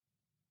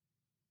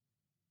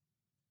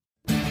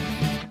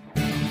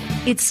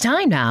It's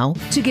time now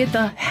to get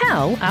the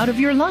hell out of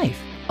your life.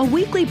 A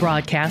weekly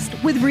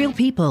broadcast with real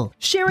people,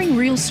 sharing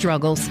real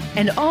struggles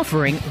and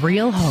offering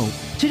real hope.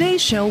 Today's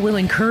show will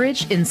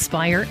encourage,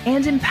 inspire,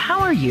 and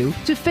empower you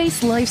to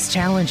face life's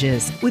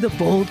challenges with a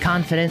bold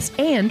confidence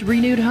and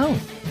renewed hope.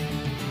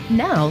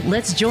 Now,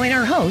 let's join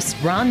our host,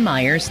 Ron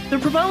Myers, the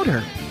promoter.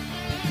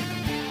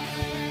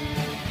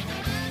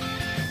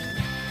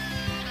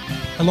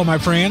 Hello, my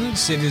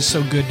friends. It is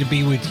so good to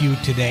be with you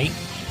today.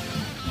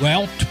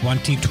 Well,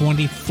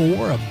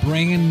 2024, a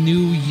brand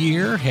new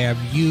year.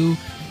 Have you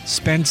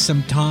spent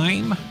some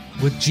time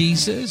with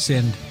Jesus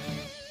and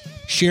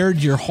shared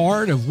your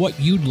heart of what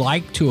you'd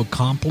like to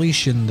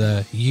accomplish in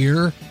the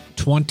year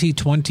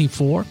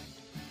 2024?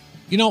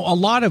 You know, a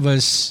lot of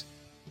us,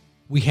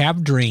 we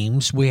have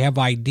dreams, we have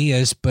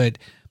ideas, but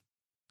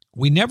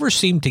we never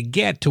seem to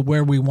get to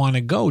where we want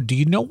to go. Do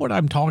you know what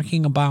I'm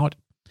talking about?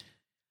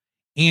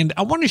 And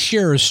I want to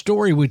share a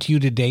story with you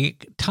today.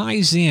 It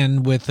ties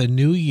in with a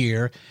new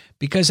year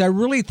because I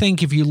really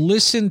think if you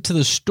listen to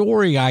the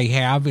story I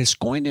have, it's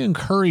going to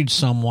encourage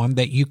someone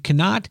that you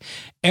cannot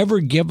ever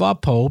give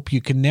up hope.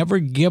 You can never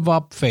give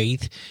up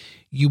faith.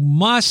 You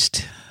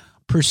must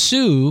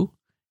pursue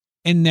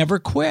and never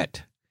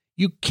quit.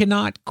 You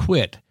cannot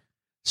quit.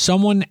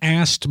 Someone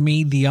asked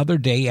me the other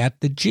day at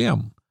the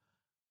gym,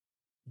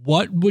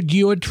 what would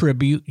you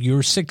attribute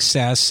your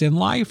success in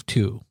life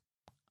to?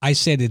 I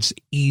said, it's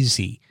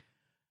easy.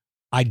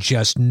 I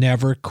just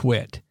never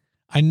quit.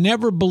 I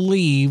never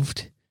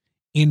believed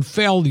in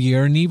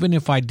failure, and even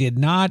if I did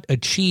not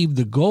achieve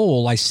the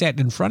goal I set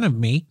in front of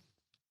me,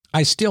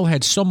 I still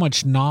had so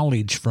much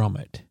knowledge from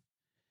it.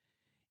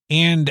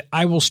 And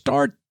I will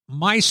start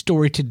my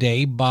story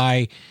today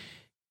by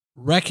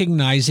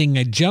recognizing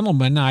a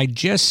gentleman I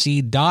just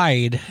see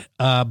died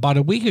about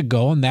a week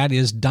ago, and that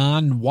is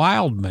Don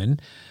Wildman,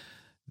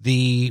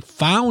 the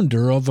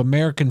founder of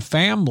American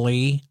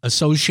Family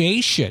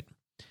Association.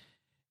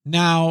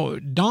 Now,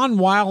 Don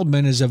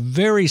Wildman is a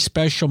very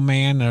special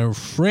man, a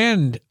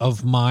friend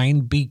of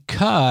mine,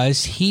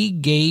 because he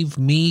gave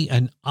me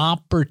an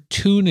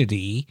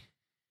opportunity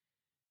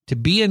to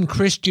be in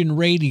Christian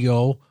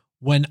radio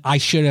when I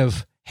should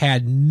have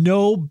had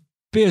no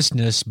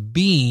business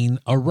being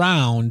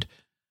around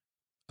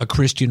a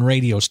Christian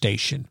radio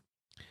station.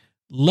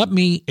 Let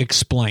me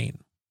explain.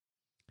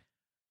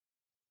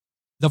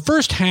 The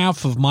first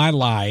half of my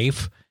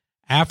life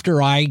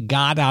after I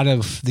got out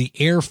of the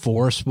Air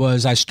Force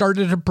was I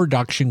started a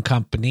production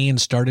company and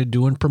started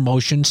doing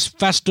promotions,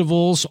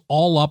 festivals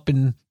all up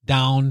and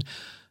down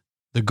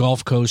the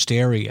Gulf Coast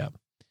area.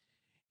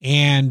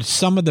 And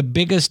some of the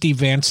biggest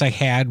events I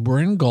had were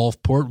in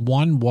Gulfport.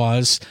 One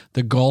was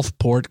the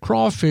Gulfport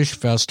Crawfish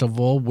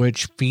Festival,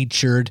 which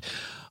featured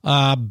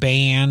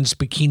bands,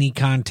 bikini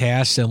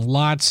contests, and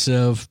lots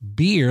of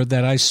beer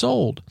that I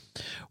sold.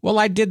 Well,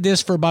 I did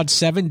this for about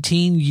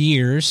 17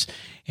 years,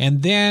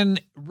 and then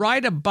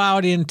right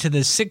about into the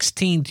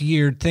 16th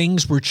year,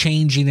 things were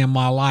changing in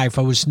my life.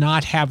 I was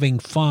not having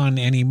fun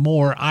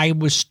anymore. I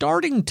was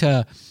starting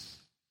to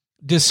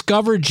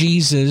discover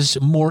Jesus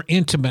more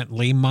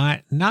intimately,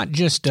 not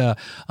just a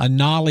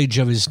knowledge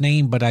of his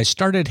name, but I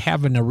started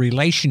having a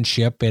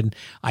relationship, and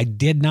I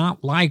did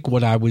not like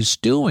what I was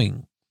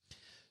doing.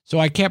 So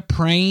I kept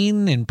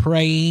praying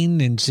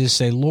and just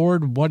say,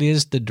 Lord, what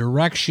is the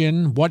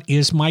direction? What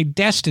is my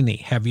destiny?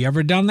 Have you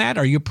ever done that?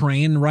 Are you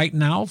praying right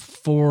now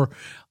for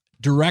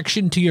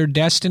direction to your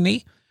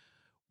destiny?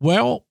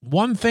 Well,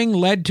 one thing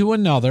led to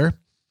another,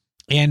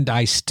 and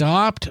I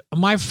stopped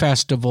my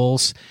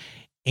festivals,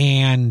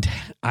 and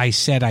I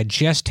said, I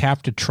just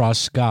have to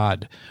trust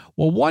God.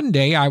 Well, one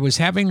day I was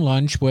having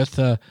lunch with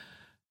a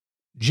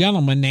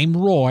gentleman named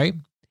Roy,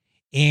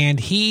 and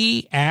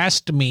he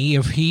asked me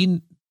if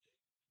he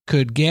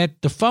could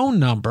get the phone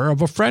number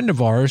of a friend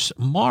of ours,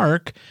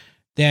 Mark,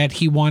 that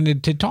he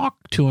wanted to talk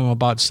to him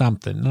about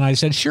something. And I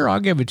said, sure,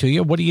 I'll give it to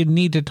you. What do you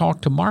need to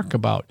talk to Mark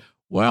about?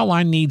 Well,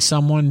 I need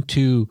someone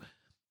to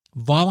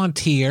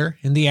volunteer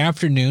in the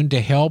afternoon to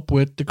help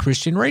with the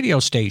Christian radio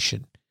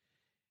station.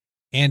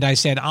 And I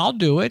said, I'll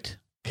do it,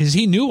 because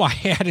he knew I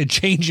had a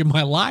change in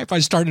my life. I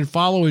started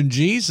following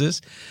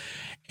Jesus,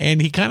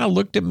 and he kind of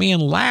looked at me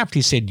and laughed.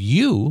 He said,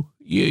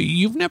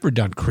 you've never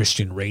done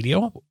Christian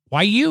radio.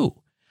 Why you?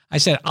 I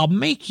said, I'll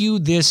make you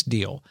this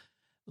deal.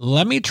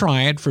 Let me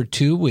try it for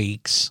 2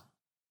 weeks.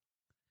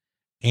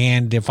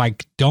 And if I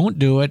don't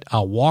do it,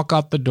 I'll walk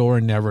out the door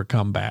and never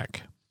come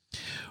back.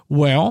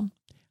 Well,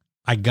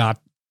 I got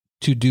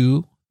to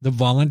do the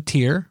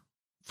volunteer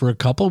for a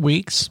couple of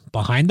weeks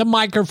behind the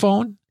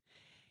microphone.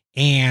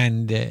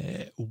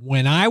 And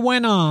when I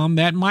went on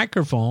that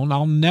microphone,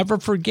 I'll never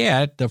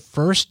forget the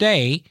first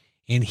day.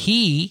 And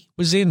he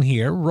was in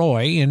here,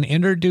 Roy, and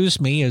introduced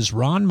me as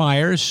Ron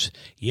Myers.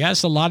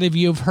 Yes, a lot of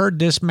you have heard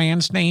this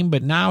man's name,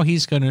 but now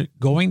he's going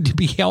to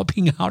be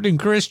helping out in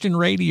Christian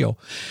radio.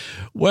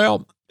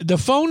 Well, the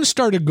phone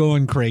started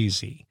going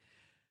crazy.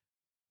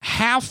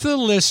 Half the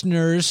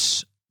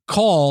listeners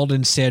called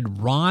and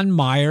said, Ron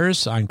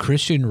Myers on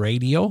Christian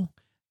radio?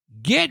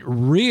 get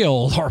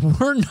real or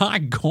we're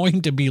not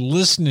going to be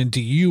listening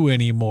to you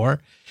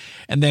anymore.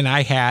 And then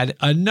I had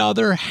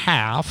another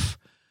half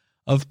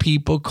of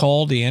people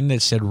called in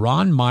that said,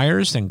 Ron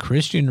Myers and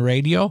Christian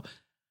radio,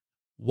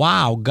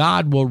 wow,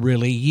 God will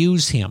really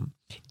use him.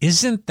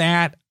 Isn't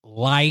that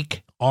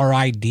like our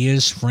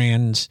ideas,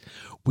 friends?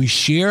 We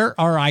share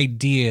our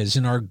ideas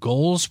and our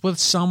goals with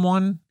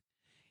someone,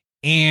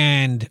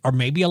 or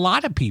maybe a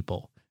lot of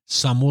people.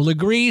 Some will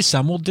agree,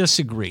 some will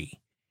disagree.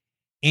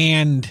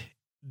 And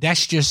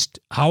that's just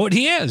how it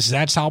is.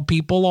 That's how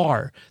people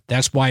are.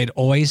 That's why it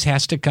always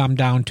has to come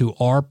down to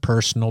our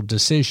personal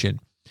decision.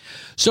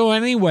 So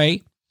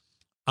anyway,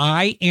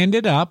 I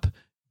ended up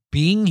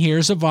being here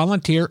as a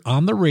volunteer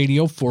on the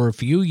radio for a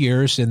few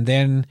years, and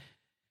then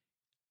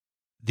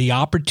the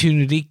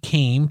opportunity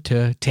came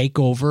to take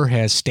over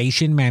as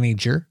station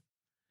manager.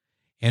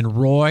 And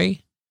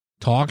Roy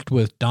talked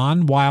with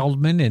Don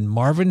Wildman and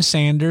Marvin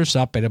Sanders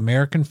up at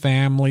American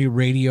Family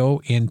Radio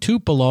in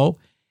Tupelo,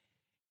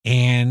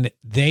 and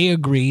they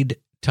agreed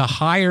to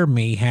hire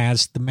me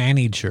as the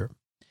manager.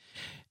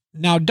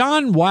 Now,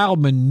 Don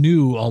Wildman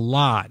knew a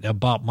lot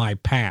about my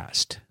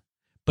past,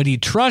 but he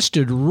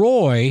trusted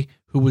Roy,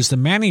 who was the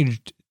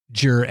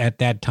manager at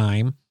that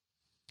time.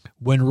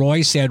 When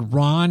Roy said,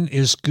 Ron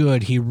is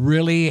good, he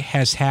really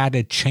has had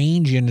a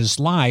change in his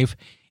life,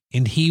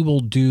 and he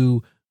will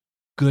do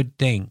good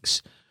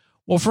things.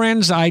 Well,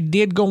 friends, I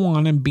did go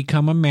on and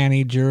become a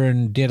manager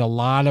and did a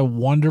lot of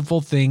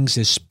wonderful things,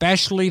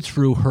 especially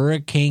through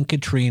Hurricane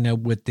Katrina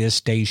with this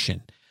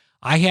station.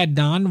 I had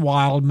Don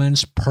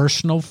Wildman's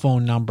personal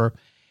phone number,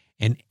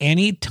 and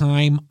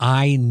anytime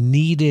I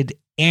needed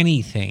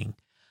anything,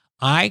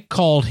 I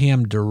called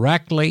him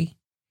directly,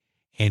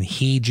 and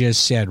he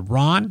just said,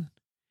 Ron,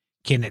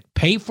 can it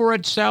pay for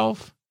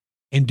itself?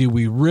 And do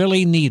we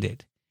really need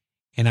it?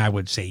 And I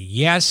would say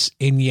yes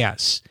and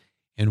yes.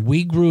 And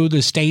we grew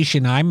the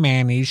station I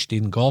managed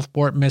in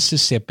Gulfport,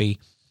 Mississippi,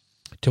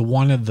 to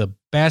one of the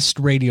best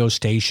radio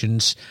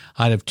stations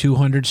out of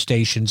 200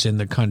 stations in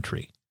the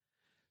country.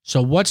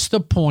 So what's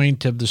the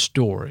point of the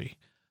story?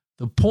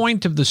 The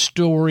point of the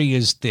story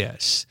is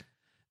this,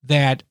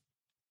 that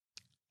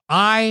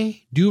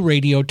I do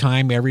radio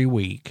time every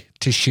week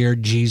to share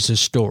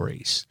Jesus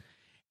stories.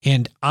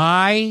 And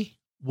I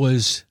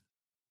was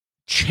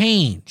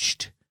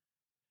changed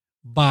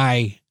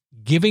by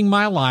giving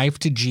my life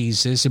to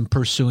Jesus and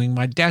pursuing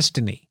my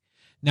destiny.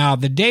 Now,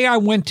 the day I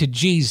went to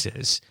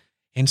Jesus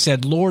and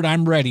said, Lord,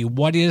 I'm ready.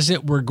 What is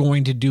it we're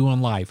going to do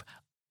in life?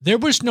 There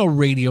was no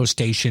radio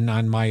station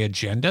on my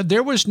agenda.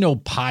 There was no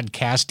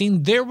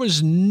podcasting. There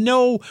was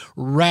no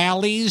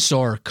rallies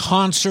or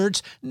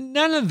concerts.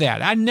 None of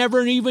that. I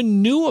never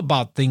even knew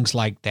about things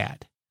like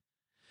that.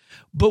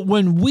 But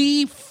when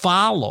we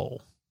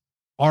follow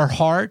our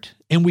heart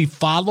and we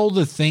follow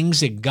the things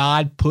that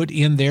God put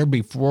in there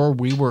before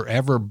we were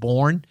ever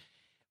born,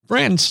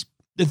 friends,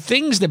 the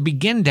things that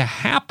begin to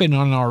happen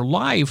in our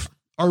life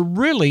are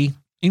really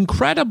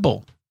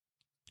incredible.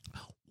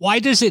 Why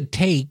does it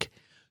take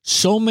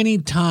so many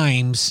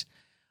times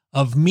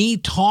of me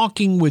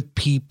talking with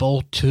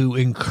people to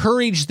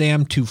encourage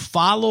them to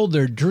follow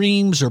their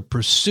dreams or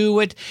pursue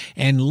it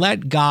and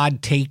let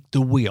God take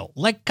the wheel?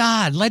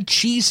 Let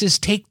Jesus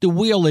take the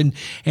wheel and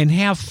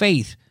have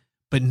faith.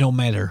 But no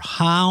matter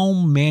how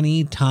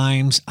many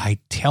times I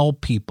tell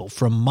people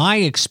from my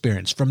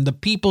experience, from the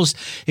people's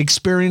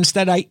experience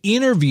that I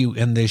interview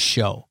in this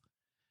show,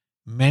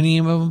 many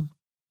of them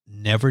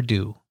never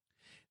do.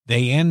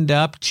 They end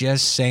up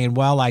just saying,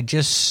 well, I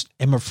just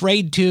am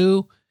afraid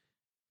to,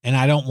 and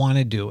I don't want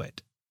to do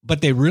it.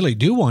 But they really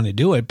do want to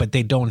do it, but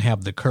they don't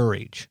have the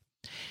courage.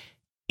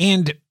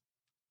 And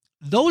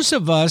those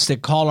of us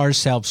that call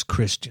ourselves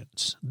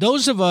Christians,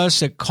 those of us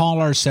that call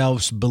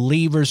ourselves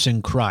believers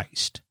in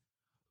Christ,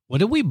 what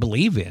do we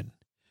believe in?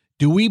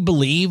 Do we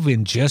believe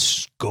in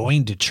just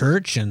going to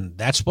church and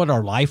that's what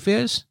our life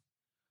is?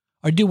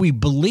 Or do we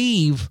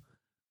believe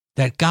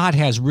that God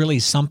has really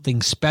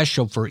something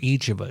special for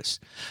each of us?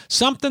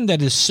 Something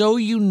that is so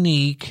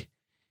unique,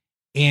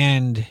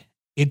 and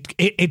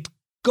it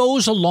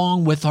goes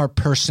along with our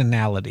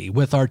personality,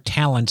 with our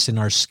talents and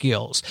our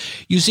skills.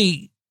 You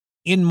see,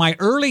 in my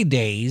early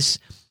days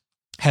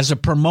as a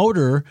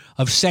promoter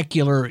of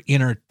secular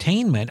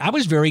entertainment, I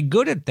was very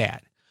good at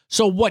that.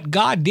 So what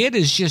God did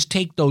is just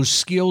take those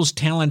skills,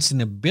 talents,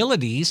 and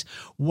abilities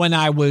when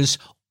I was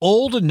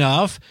old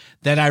enough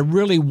that I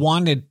really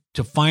wanted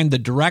to find the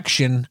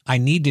direction I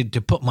needed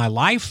to put my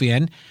life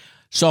in.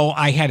 So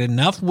I had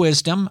enough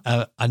wisdom,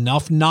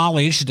 enough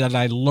knowledge that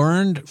I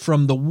learned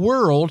from the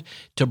world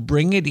to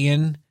bring it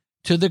in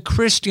to the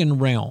Christian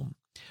realm.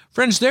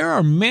 Friends, there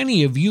are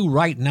many of you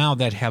right now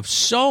that have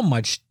so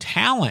much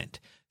talent,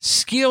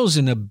 skills,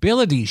 and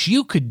abilities.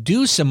 You could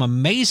do some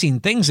amazing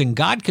things, and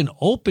God can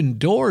open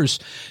doors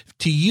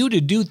to you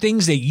to do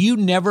things that you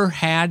never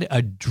had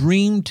a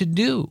dream to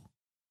do.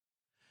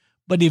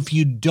 But if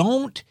you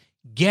don't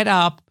get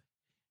up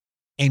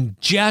and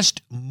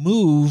just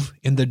move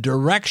in the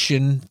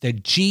direction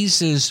that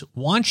Jesus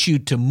wants you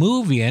to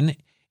move in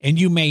And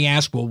you may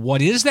ask, well,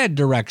 what is that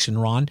direction,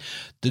 Ron?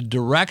 The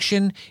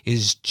direction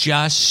is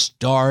just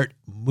start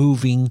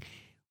moving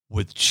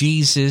with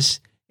Jesus.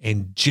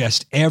 And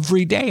just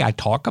every day I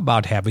talk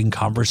about having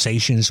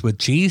conversations with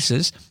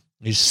Jesus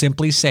is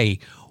simply say,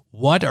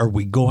 what are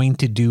we going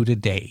to do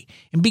today?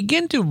 And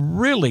begin to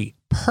really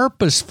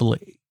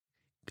purposefully,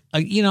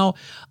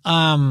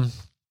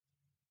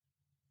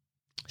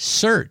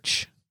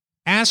 search,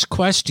 ask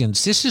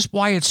questions. This is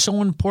why it's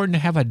so important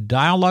to have a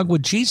dialogue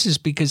with Jesus,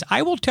 because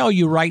I will tell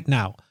you right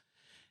now,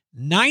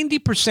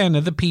 90%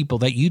 of the people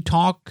that you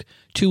talk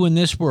to in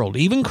this world,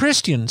 even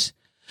Christians,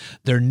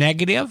 they're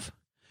negative.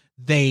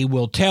 They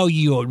will tell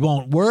you it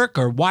won't work,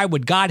 or why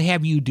would God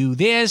have you do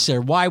this,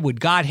 or why would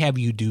God have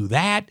you do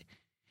that?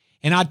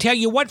 And I'll tell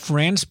you what,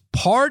 friends,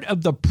 part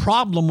of the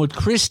problem with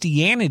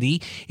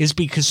Christianity is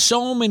because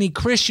so many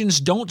Christians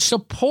don't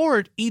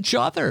support each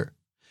other.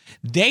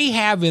 They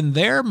have in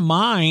their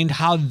mind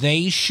how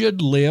they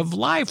should live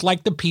life,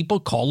 like the people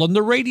calling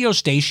the radio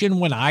station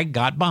when I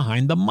got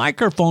behind the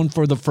microphone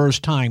for the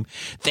first time.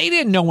 They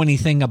didn't know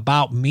anything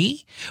about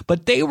me,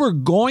 but they were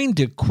going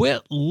to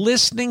quit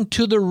listening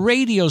to the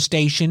radio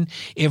station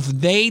if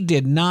they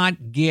did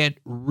not get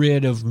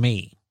rid of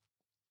me.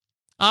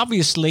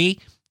 Obviously,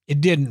 it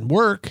didn't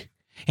work,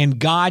 and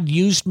God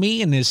used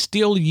me and is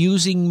still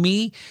using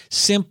me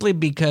simply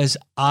because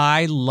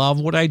I love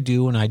what I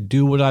do and I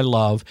do what I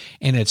love,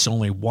 and it's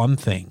only one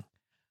thing: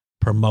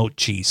 promote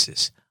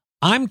Jesus.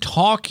 I'm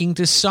talking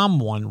to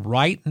someone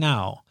right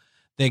now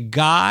that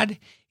God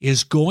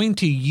is going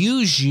to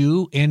use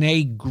you in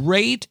a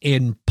great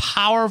and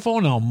powerful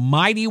and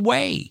almighty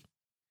way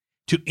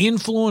to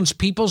influence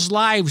people's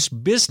lives,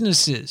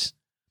 businesses.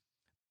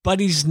 But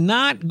he's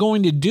not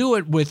going to do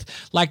it with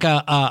like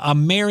a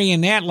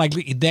marionette,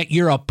 like that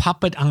you're a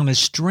puppet on a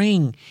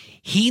string.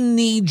 He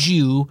needs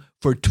you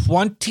for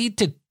 20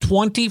 to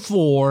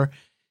 24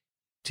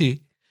 to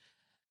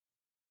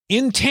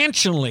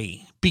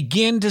intentionally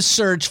begin to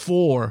search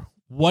for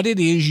what it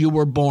is you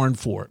were born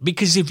for.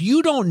 Because if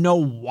you don't know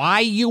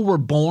why you were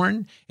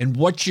born and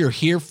what you're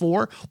here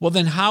for, well,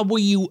 then how will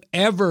you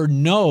ever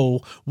know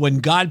when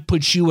God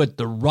puts you at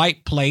the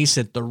right place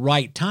at the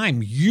right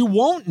time? You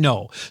won't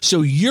know.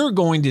 So you're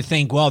going to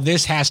think, well,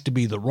 this has to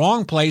be the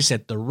wrong place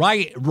at the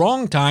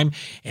wrong time,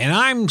 and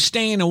I'm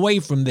staying away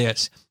from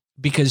this.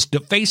 Because to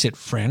face it,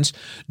 friends,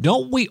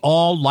 don't we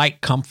all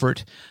like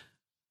comfort?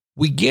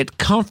 We get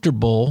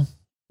comfortable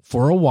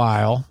for a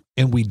while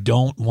and we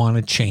don't want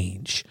to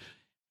change.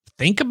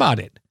 Think about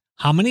it.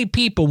 How many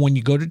people, when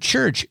you go to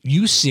church,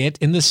 you sit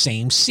in the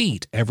same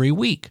seat every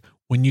week?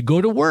 When you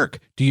go to work,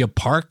 do you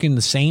park in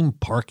the same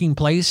parking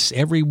place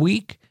every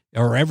week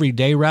or every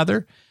day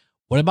rather?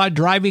 What about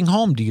driving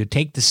home? Do you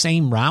take the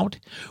same route?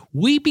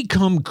 We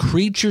become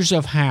creatures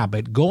of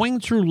habit, going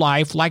through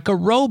life like a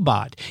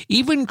robot.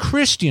 Even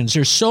Christians,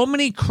 there's so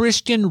many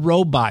Christian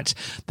robots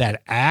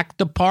that act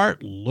the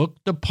part,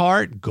 look the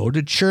part, go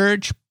to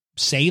church,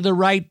 say the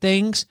right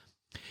things,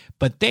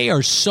 but they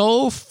are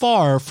so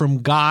far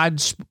from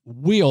God's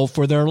will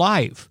for their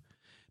life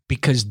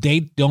because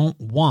they don't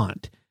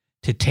want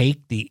to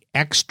take the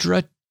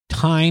extra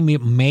time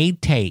it may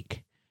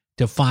take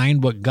to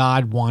find what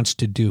God wants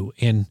to do.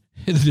 And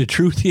the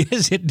truth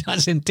is, it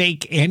doesn't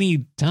take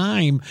any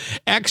time,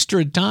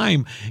 extra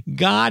time.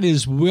 God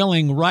is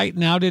willing right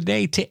now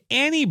today to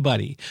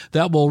anybody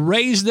that will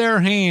raise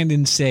their hand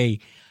and say,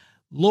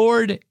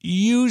 Lord,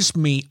 use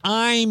me.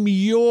 I'm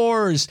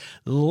yours.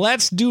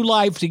 Let's do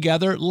life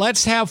together.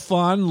 Let's have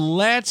fun.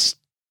 Let's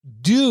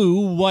do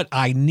what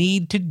I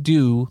need to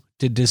do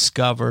to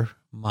discover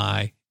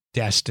my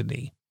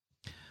destiny.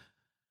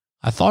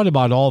 I thought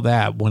about all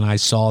that when I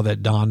saw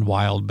that Don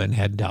Wildman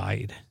had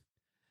died.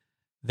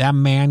 That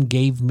man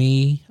gave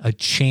me a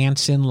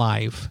chance in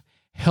life,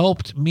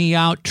 helped me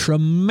out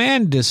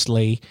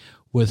tremendously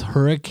with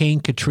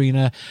Hurricane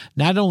Katrina,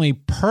 not only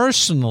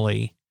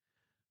personally,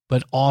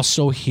 but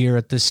also here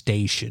at the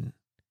station.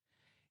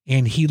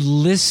 And he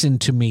listened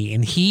to me,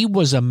 and he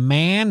was a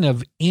man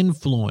of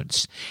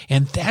influence.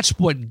 And that's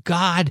what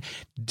God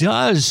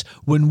does.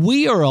 When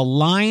we are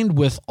aligned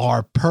with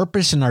our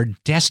purpose and our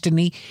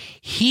destiny,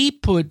 he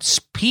puts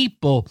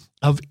people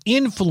of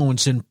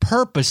influence and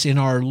purpose in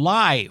our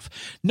life.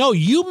 No,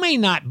 you may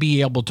not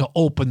be able to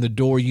open the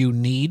door you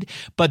need,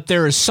 but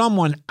there is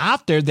someone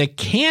out there that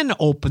can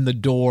open the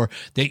door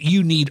that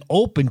you need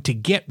open to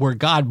get where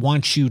God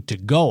wants you to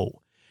go.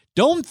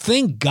 Don't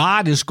think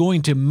God is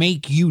going to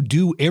make you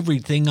do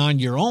everything on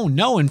your own.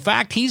 No, in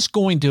fact, he's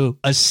going to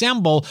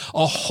assemble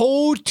a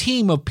whole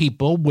team of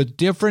people with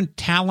different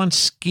talents,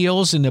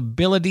 skills, and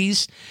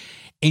abilities,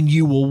 and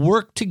you will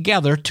work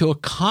together to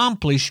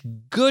accomplish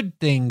good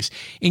things,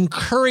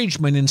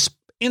 encouragement,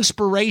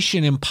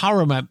 inspiration,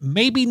 empowerment,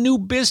 maybe new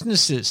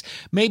businesses,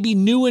 maybe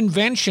new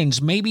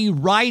inventions, maybe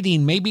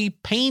writing, maybe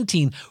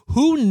painting.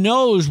 Who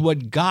knows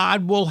what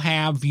God will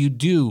have you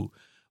do?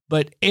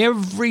 But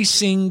every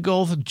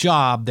single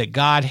job that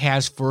God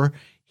has for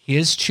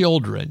his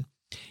children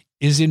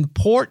is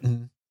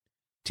important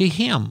to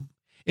him.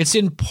 It's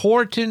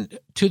important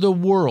to the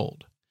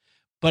world.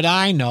 But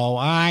I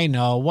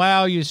know.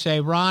 Well, you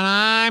say, Ron,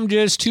 I'm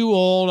just too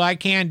old. I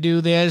can't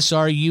do this.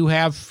 Or you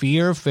have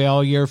fear of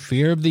failure,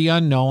 fear of the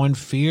unknown,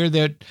 fear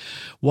that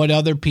what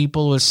other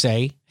people will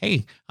say.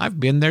 Hey, I've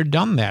been there,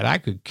 done that. I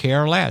could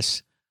care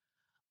less.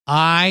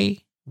 I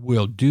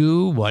will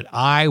do what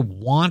I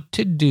want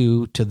to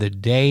do to the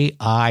day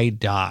I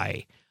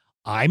die.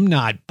 I'm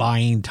not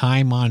buying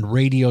time on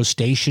radio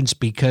stations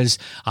because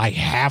I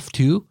have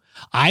to.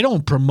 I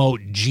don't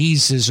promote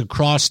Jesus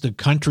across the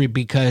country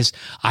because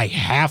I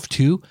have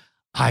to.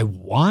 I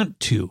want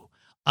to.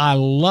 I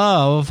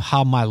love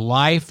how my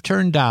life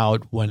turned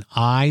out when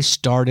I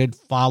started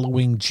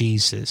following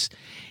Jesus.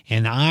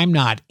 And I'm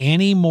not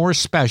any more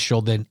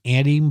special than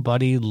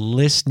anybody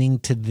listening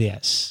to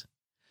this.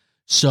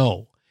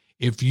 So,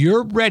 if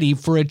you're ready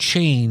for a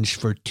change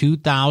for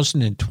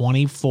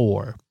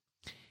 2024,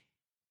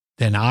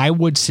 then I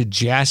would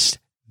suggest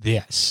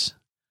this.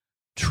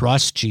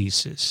 Trust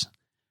Jesus.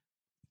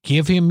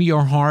 Give him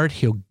your heart.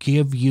 He'll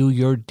give you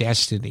your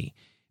destiny.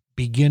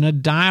 Begin a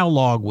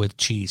dialogue with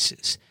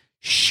Jesus.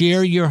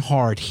 Share your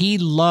heart. He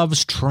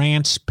loves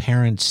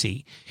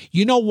transparency.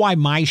 You know why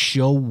my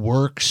show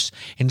works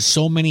and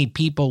so many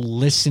people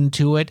listen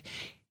to it?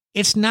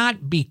 It's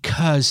not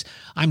because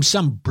I'm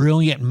some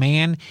brilliant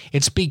man.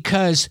 It's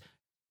because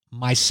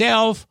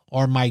myself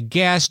or my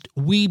guest,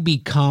 we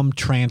become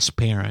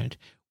transparent.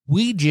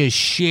 We just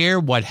share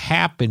what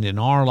happened in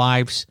our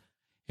lives,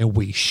 and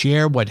we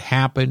share what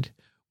happened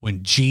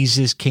when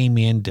Jesus came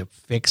in to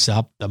fix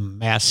up the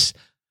mess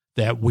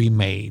that we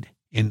made.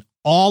 And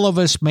all of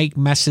us make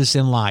messes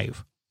in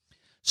life.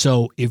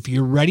 So if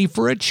you're ready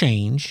for a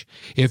change,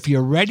 if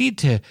you're ready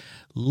to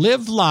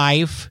live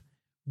life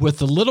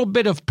with a little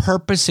bit of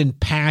purpose and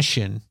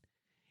passion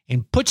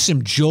and put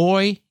some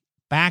joy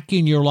back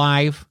in your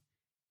life,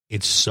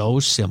 it's so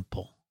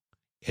simple.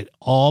 It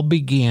all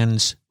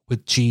begins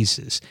with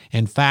Jesus.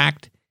 In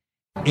fact,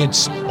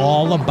 it's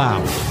all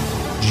about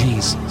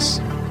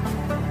Jesus.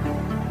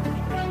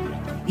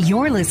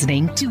 You're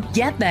listening to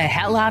Get the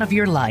Hell Out of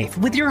Your Life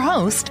with your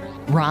host,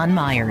 Ron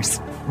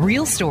Myers.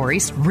 Real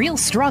stories, real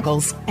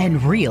struggles,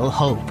 and real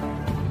hope.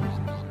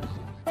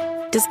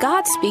 Does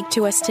God speak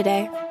to us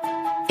today?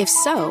 If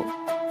so,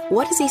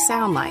 what does he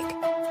sound like?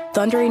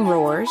 Thundering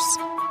roars?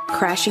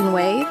 Crashing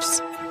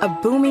waves? A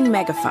booming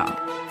megaphone?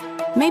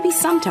 Maybe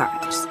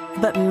sometimes,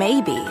 but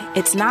maybe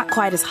it's not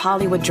quite as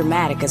Hollywood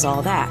dramatic as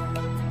all that.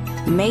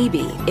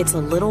 Maybe it's a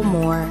little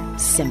more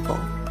simple.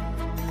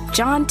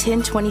 John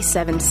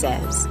 10:27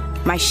 says,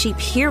 "My sheep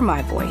hear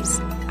my voice.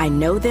 I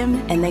know them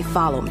and they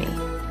follow me."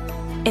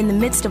 In the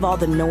midst of all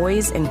the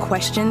noise and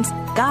questions,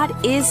 God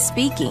is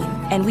speaking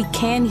and we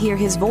can hear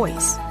his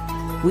voice.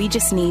 We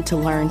just need to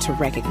learn to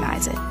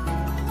recognize it.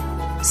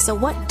 So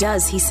what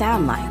does he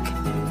sound like?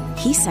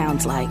 He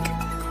sounds like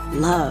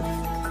love,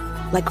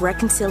 like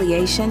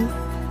reconciliation,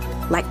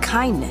 like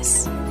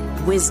kindness,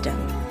 wisdom,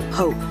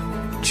 hope,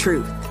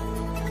 truth.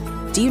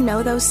 Do you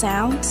know those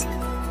sounds?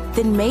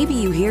 Then maybe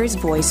you hear his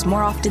voice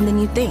more often than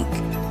you think.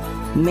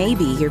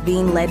 Maybe you're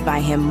being led by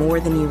him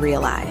more than you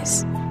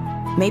realize.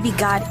 Maybe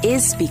God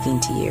is speaking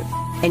to you,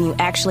 and you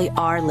actually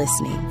are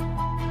listening.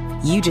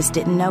 You just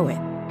didn't know it.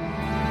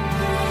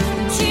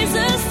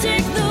 Jesus,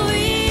 take the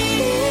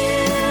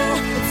wheel,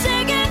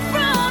 take it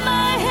from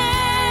my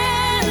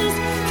hands,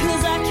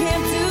 'cause I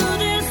can't do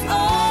this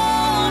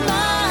on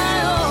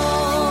my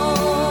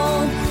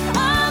own.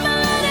 I'm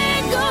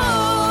letting go,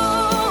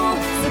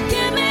 so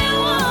give me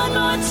one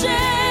more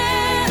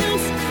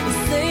chance,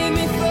 save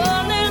me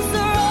from this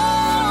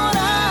road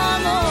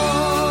I'm on.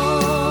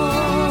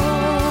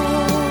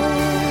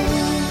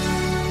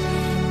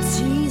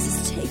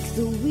 Jesus, take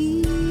the wheel.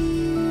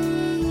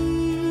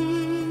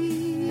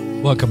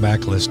 Welcome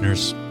back,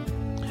 listeners.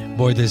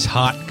 Boy, this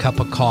hot cup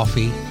of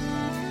coffee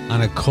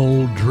on a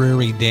cold,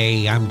 dreary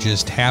day, I'm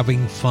just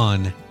having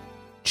fun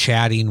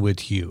chatting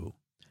with you.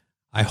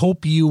 I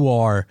hope you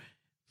are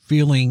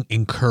feeling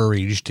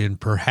encouraged and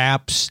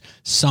perhaps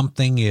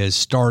something is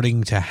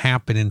starting to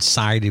happen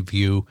inside of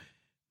you.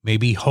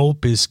 Maybe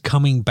hope is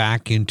coming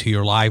back into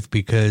your life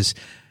because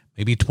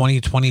maybe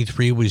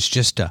 2023 was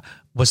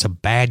a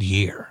bad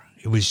year.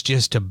 It was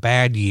just a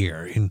bad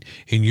year, and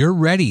you're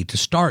ready to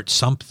start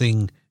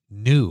something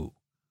new.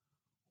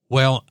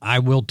 Well, I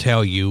will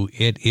tell you,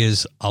 it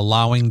is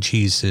allowing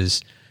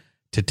Jesus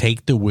to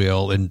take the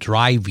wheel and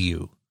drive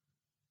you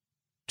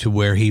to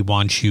where he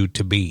wants you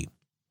to be.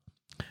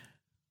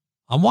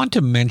 I want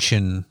to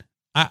mention,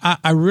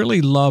 I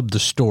really love the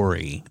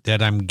story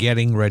that I'm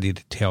getting ready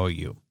to tell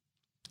you.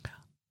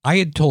 I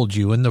had told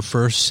you in the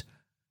first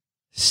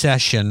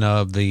session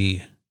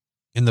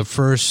in the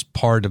first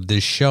part of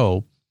this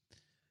show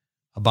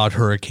about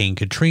Hurricane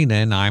Katrina,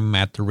 and I'm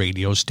at the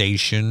radio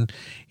station,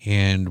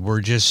 and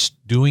we're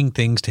just doing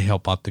things to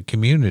help out the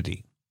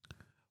community.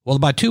 Well,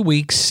 about 2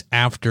 weeks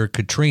after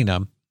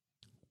Katrina,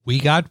 we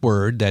got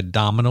word that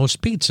Domino's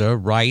Pizza,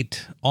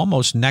 right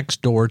almost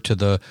next door to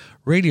the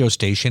radio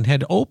station,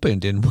 had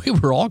opened, and we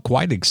were all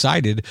quite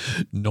excited.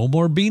 No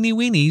more beanie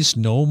weenies,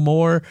 no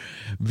more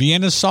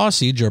Vienna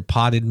sausage or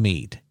potted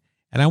meat.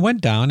 And I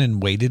went down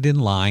and waited in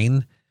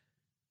line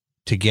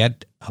to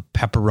get a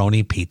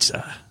pepperoni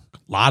pizza.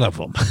 A lot of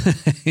them.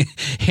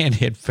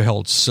 And it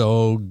felt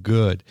so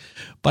good.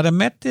 But I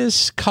met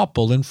this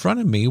couple in front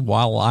of me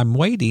while I'm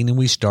waiting, and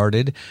we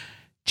started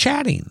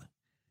chatting,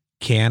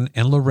 Ken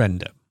and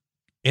Lorenda.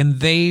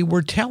 And they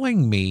were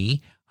telling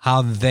me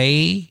how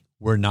they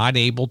were not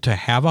able to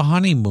have a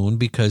honeymoon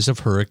because of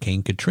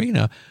Hurricane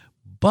Katrina.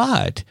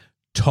 But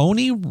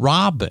Tony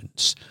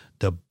Robbins,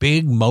 the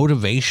big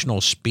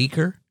motivational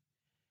speaker,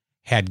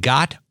 had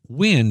got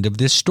wind of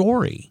this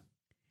story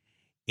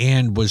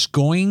and was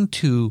going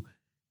to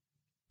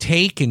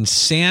take and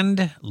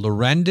send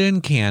Lorenda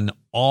and Ken,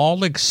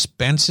 all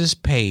expenses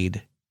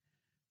paid,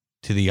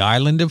 to the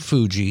island of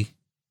Fuji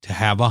to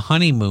have a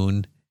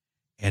honeymoon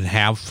and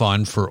have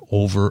fun for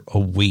over a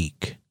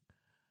week.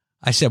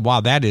 I said,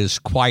 wow, that is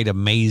quite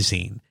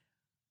amazing.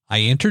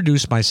 I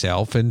introduced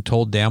myself and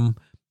told them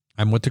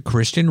I'm with the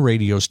Christian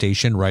radio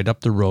station right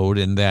up the road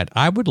and that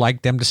I would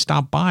like them to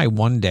stop by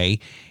one day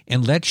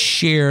and let's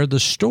share the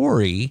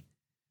story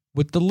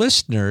with the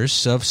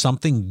listeners of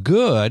something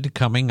good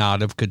coming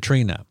out of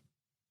Katrina.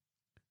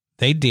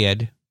 They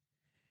did.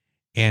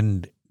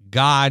 And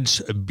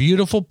God's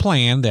beautiful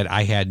plan that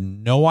I had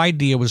no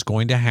idea was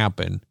going to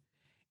happen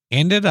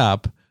ended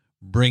up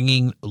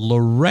bringing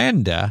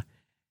Lorenda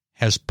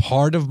as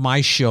part of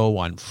my show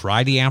on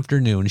Friday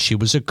afternoon. She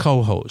was a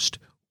co-host.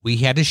 We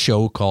had a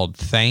show called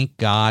Thank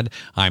God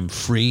I'm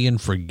Free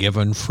and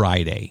Forgiven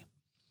Friday.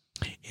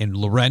 And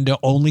Lorenda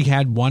only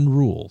had one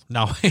rule.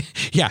 Now,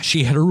 yeah,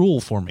 she had a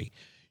rule for me.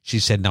 She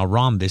said, now,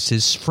 Ron, this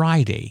is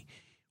Friday.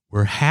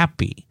 We're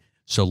happy.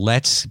 So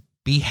let's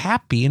be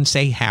happy and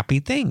say happy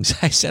things.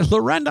 I said,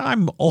 Lorenda,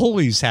 I'm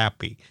always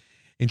happy.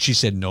 And she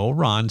said, no,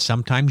 Ron,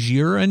 sometimes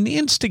you're an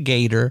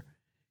instigator.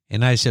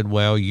 And I said,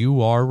 well,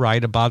 you are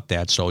right about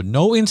that. So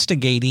no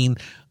instigating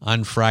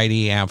on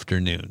Friday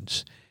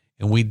afternoons.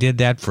 And we did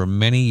that for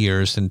many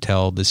years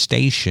until the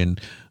station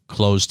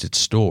closed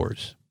its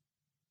doors.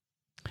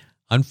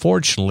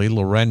 Unfortunately,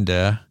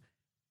 Lorenda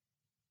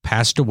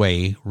passed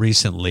away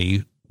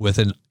recently with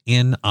an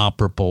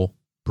inoperable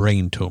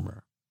brain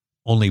tumor,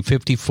 only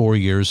 54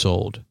 years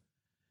old.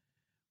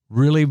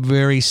 Really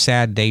very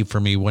sad day for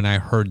me when I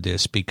heard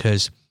this,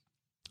 because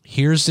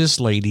here's this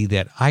lady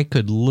that I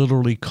could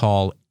literally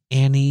call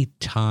any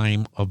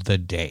time of the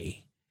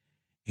day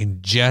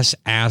and just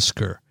ask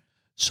her,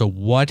 so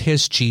what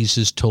has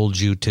Jesus told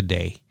you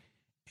today?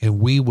 And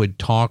we would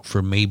talk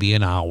for maybe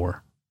an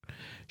hour.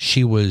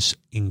 She was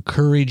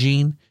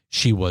encouraging.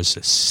 She was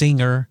a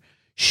singer.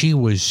 She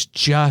was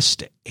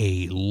just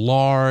a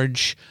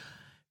large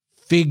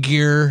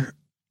figure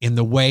in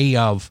the way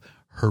of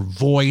her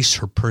voice,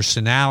 her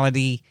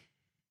personality,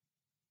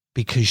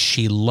 because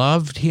she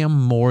loved him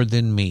more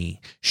than me.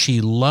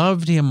 She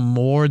loved him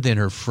more than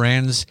her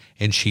friends,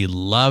 and she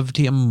loved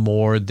him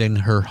more than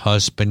her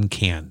husband,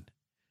 Ken.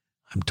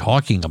 I'm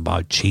talking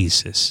about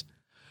Jesus.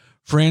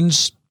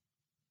 Friends,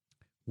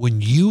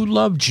 when you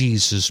love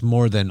Jesus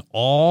more than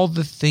all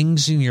the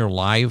things in your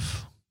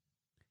life,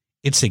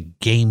 it's a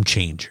game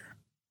changer.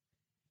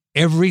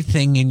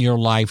 Everything in your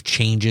life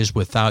changes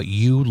without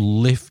you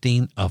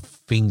lifting a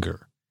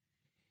finger.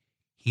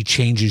 He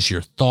changes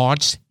your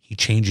thoughts, he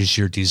changes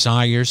your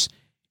desires,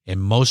 and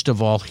most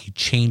of all, he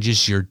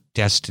changes your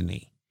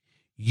destiny.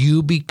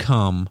 You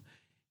become,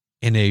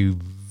 in a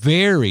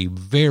very,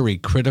 very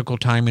critical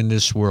time in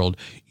this world,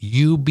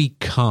 you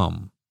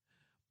become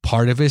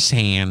part of his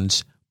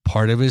hands,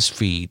 part of his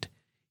feet,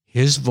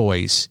 his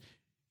voice,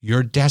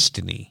 your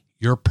destiny,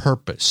 your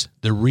purpose,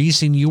 the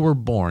reason you were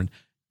born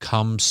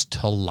comes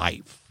to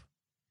life.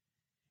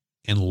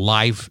 And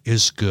life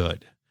is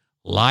good.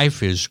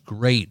 Life is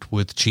great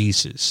with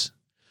Jesus.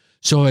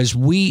 So as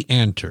we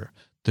enter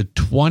the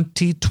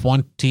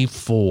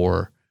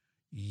 2024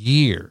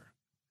 year,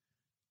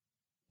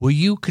 will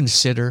you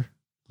consider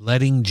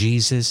letting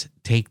Jesus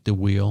take the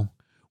wheel?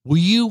 Will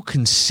you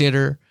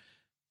consider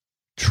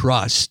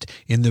trust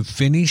in the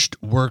finished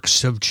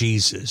works of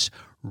Jesus,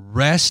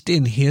 rest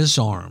in his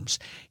arms,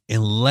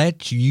 and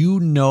let you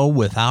know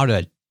without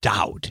a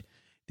doubt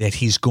that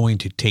he's going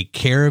to take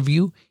care of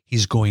you,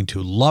 he's going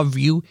to love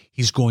you,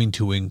 he's going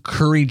to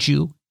encourage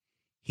you,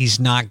 he's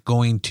not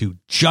going to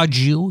judge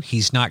you,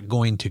 he's not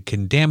going to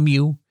condemn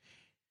you.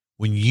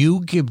 When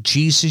you give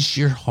Jesus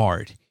your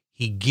heart,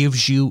 he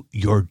gives you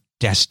your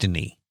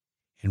destiny.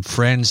 And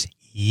friends,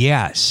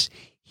 yes,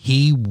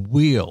 he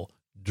will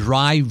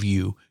drive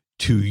you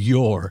to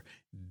your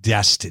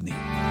destiny.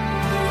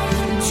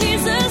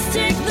 Jesus,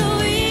 take the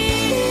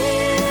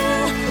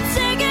wheel,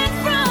 take it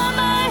from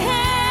my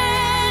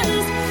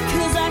hands,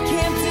 'cause I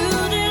can't do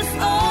this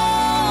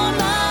on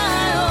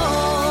my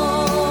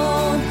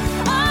own.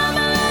 I'm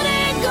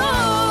letting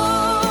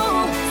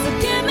go, so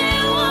give me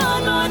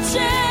one more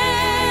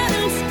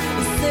chance,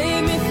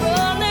 save me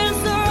from this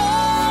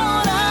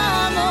road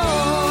I'm on.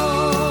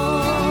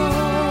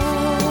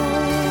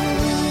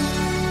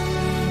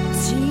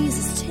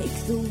 Jesus, take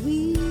the wheel.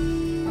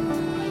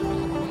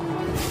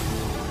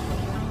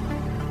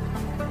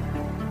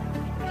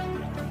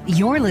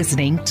 You're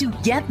listening to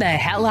Get the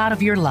Hell Out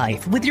of Your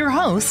Life with your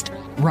host,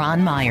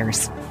 Ron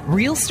Myers.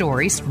 Real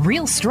stories,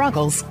 real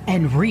struggles,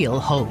 and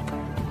real hope.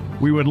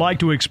 We would like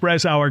to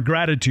express our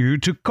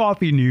gratitude to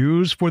Coffee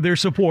News for their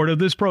support of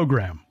this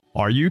program.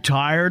 Are you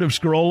tired of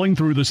scrolling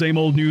through the same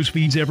old news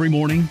feeds every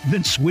morning?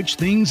 Then switch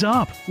things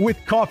up with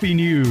Coffee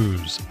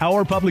News.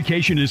 Our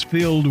publication is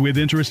filled with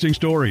interesting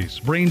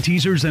stories, brain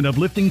teasers, and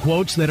uplifting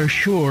quotes that are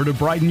sure to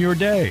brighten your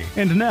day.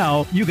 And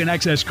now you can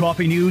access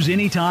Coffee News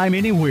anytime,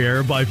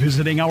 anywhere by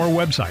visiting our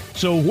website.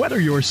 So whether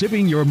you're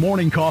sipping your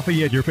morning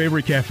coffee at your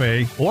favorite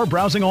cafe or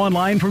browsing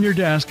online from your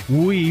desk,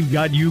 we've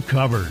got you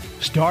covered.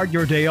 Start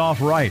your day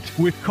off right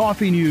with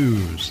Coffee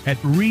News at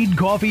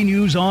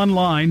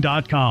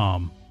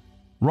readcoffeenewsonline.com.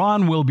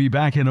 Ron will be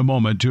back in a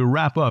moment to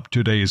wrap up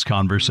today's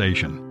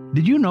conversation.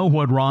 Did you know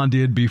what Ron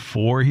did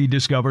before he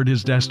discovered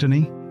his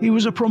destiny? He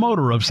was a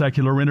promoter of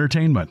secular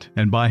entertainment,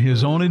 and by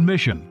his own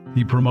admission,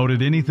 he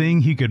promoted anything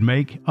he could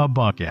make a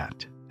buck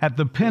at. At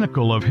the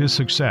pinnacle of his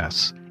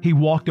success, he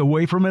walked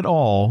away from it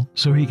all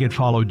so he could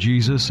follow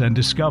Jesus and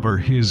discover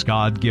his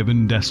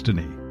God-given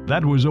destiny.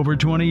 That was over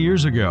 20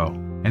 years ago,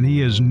 and he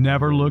has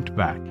never looked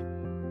back.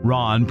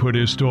 Ron put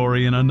his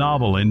story in a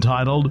novel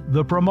entitled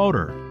The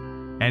Promoter,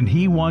 and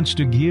he wants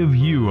to give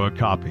you a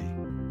copy.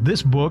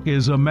 This book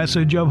is a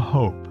message of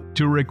hope.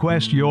 To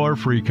request your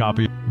free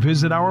copy,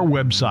 visit our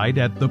website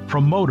at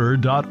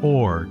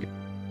thepromoter.org.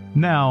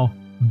 Now,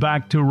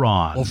 back to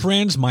Ron. Well,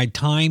 friends, my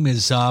time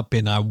is up,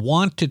 and I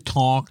want to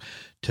talk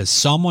to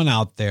someone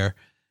out there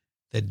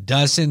that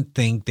doesn't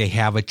think they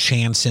have a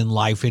chance in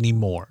life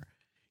anymore.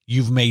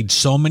 You've made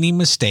so many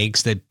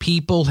mistakes that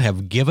people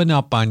have given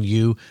up on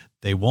you.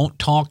 They won't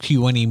talk to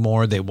you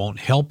anymore. They won't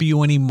help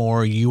you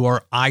anymore. You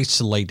are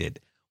isolated.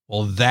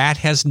 Well, that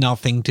has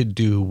nothing to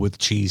do with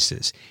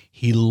Jesus.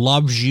 He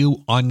loves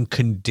you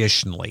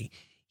unconditionally.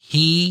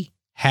 He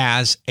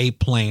has a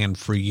plan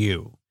for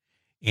you,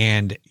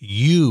 and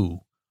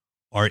you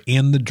are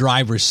in the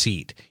driver's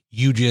seat.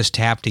 You just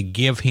have to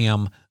give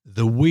him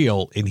the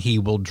wheel, and he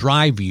will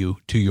drive you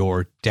to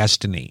your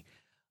destiny.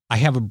 I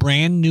have a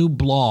brand new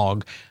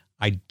blog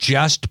I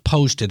just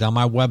posted on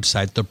my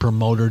website,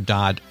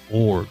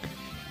 thepromoter.org,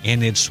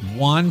 and it's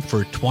one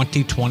for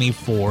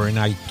 2024, and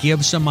I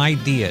give some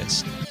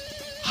ideas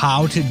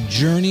how to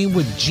journey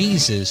with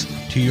Jesus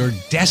to your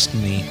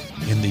destiny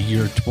in the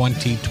year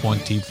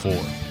 2024.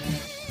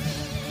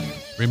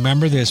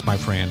 Remember this, my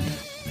friend.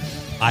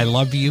 I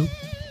love you.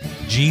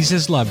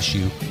 Jesus loves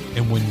you.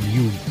 And when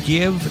you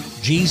give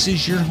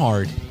Jesus your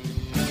heart,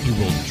 he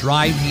will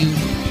drive you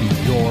to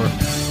your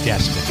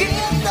destiny. Get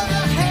the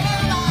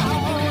hell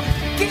out.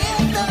 Get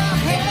the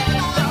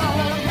hell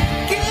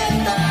out. Get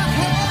the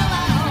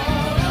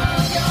hell out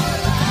of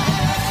your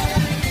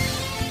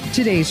life.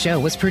 Today's show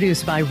was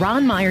produced by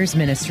Ron Myers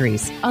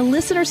Ministries, a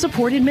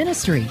listener-supported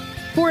ministry.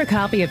 For a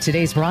copy of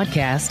today's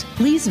broadcast,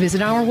 please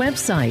visit our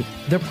website,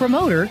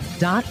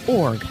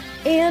 thepromoter.org.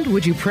 And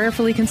would you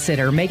prayerfully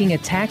consider making a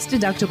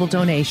tax-deductible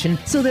donation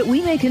so that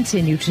we may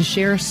continue to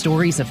share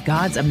stories of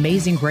God's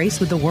amazing grace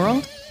with the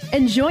world?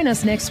 And join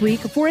us next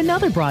week for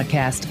another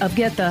broadcast of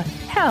Get the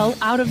Hell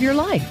Out of Your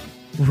Life.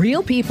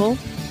 Real people,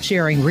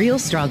 sharing real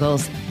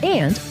struggles,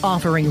 and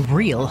offering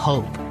real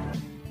hope.